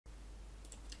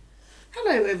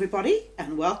Hello everybody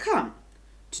and welcome.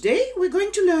 Today we're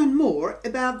going to learn more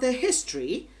about the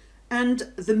history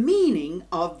and the meaning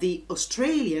of the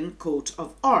Australian coat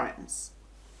of arms.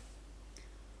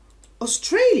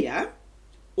 Australia,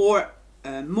 or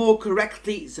more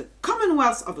correctly the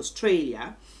Commonwealth of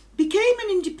Australia, became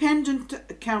an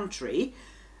independent country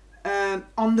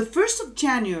on the 1st of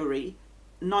January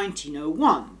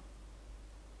 1901.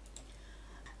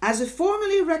 As a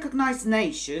formally recognized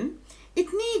nation, it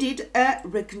needed a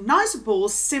recognizable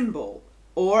symbol,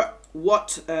 or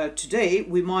what today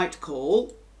we might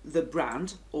call the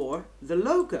brand or the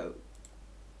logo.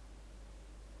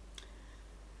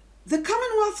 The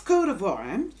Commonwealth coat of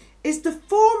arms is the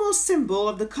formal symbol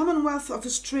of the Commonwealth of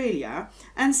Australia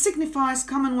and signifies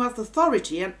Commonwealth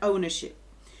authority and ownership.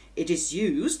 It is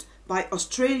used by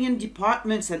Australian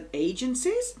departments and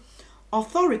agencies,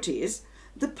 authorities,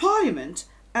 the Parliament,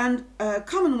 and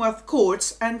Commonwealth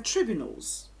courts and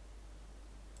tribunals.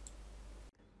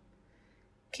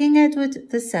 King Edward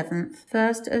VII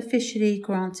first officially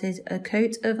granted a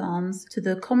coat of arms to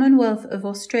the Commonwealth of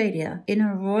Australia in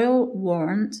a royal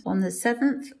warrant on the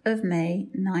 7th of May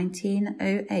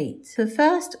 1908. The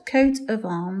first coat of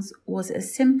arms was a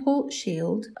simple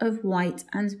shield of white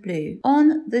and blue.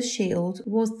 On the shield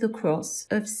was the cross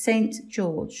of St.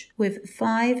 George with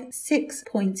 5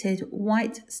 six-pointed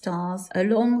white stars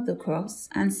along the cross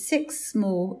and 6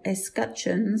 small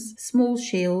escutcheons, small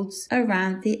shields,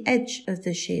 around the edge of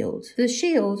the shield. The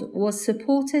shield was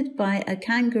supported by a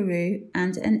kangaroo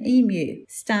and an emu,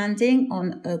 standing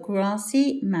on a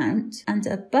grassy mount, and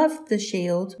above the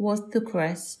shield was the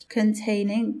crest,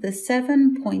 containing the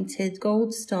 7-pointed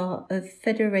gold star of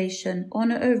Federation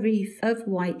on a wreath of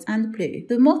white and blue.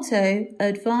 The motto,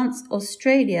 Advance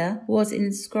Australia, was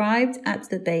inscribed at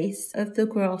the base of the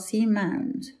grassy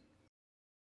mound.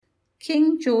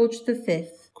 King George V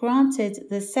granted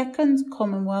the Second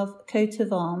Commonwealth coat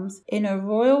of arms in a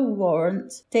royal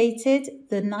warrant dated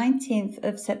the 19th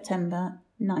of September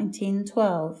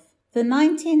 1912. The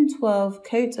 1912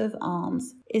 coat of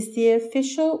arms is the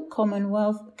official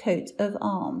Commonwealth coat of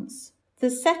arms. The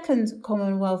Second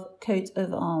Commonwealth coat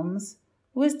of arms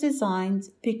was designed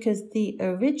because the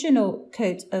original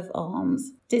coat of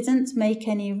arms didn't make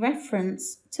any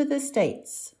reference to the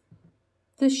states.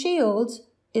 The shield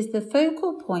is the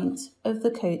focal point of the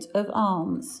coat of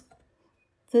arms.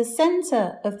 The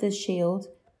centre of the shield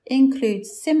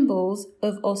includes symbols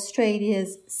of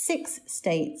Australia's 6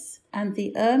 states, and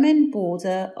the ermine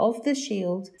border of the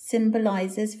shield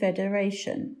symbolises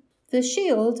federation. The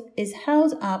shield is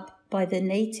held up by the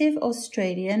native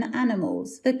Australian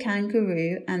animals, the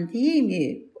kangaroo and the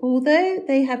emu. Although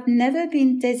they have never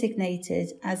been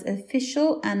designated as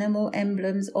official animal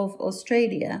emblems of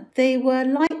Australia, they were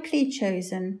likely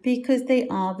chosen because they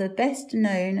are the best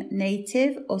known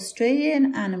native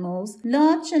Australian animals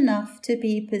large enough to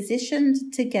be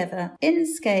positioned together in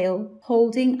scale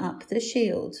holding up the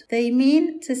shield. They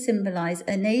mean to symbolise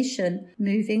a nation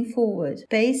moving forward,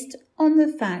 based on the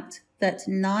fact that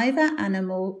neither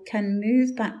animal can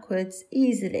move backwards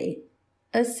easily.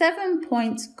 A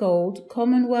 7-point gold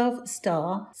Commonwealth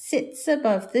star sits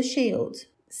above the shield.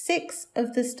 6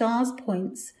 of the star's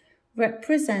points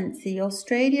represent the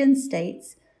Australian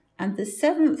states, and the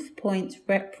 7th point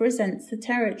represents the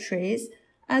territories,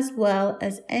 as well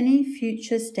as any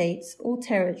future states or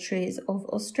territories of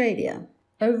Australia.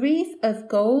 A wreath of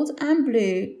gold and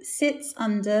blue sits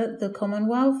under the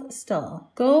Commonwealth star.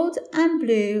 Gold and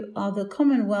blue are the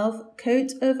Commonwealth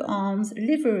coat of arms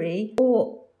livery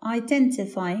or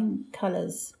identifying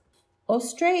colours.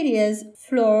 Australia's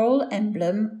floral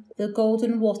emblem, the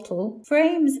golden wattle,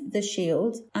 frames the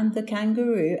shield and the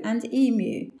kangaroo and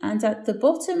emu, and at the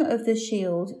bottom of the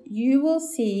shield you will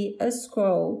see a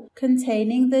scroll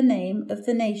containing the name of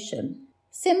the nation.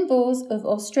 Symbols of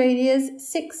Australia's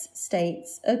 6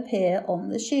 states appear on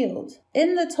the shield.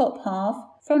 In the top half,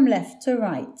 from left to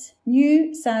right,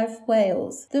 New South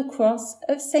Wales, the cross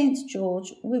of St.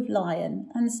 George with lion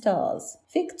and stars.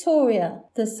 Victoria,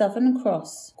 the Southern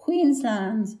Cross.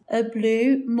 Queensland, a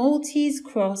blue Maltese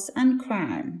cross and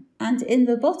crown. And in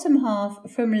the bottom half,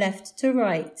 from left to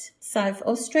right, South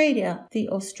Australia, the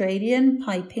Australian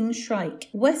piping shrike.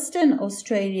 Western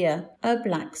Australia, a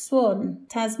black swan.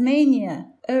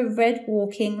 Tasmania, a red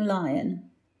walking lion.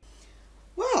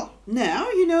 Well, now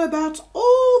you know about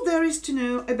all there is to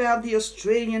know about the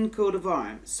Australian coat of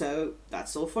arms. So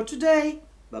that's all for today.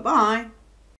 Bye-bye.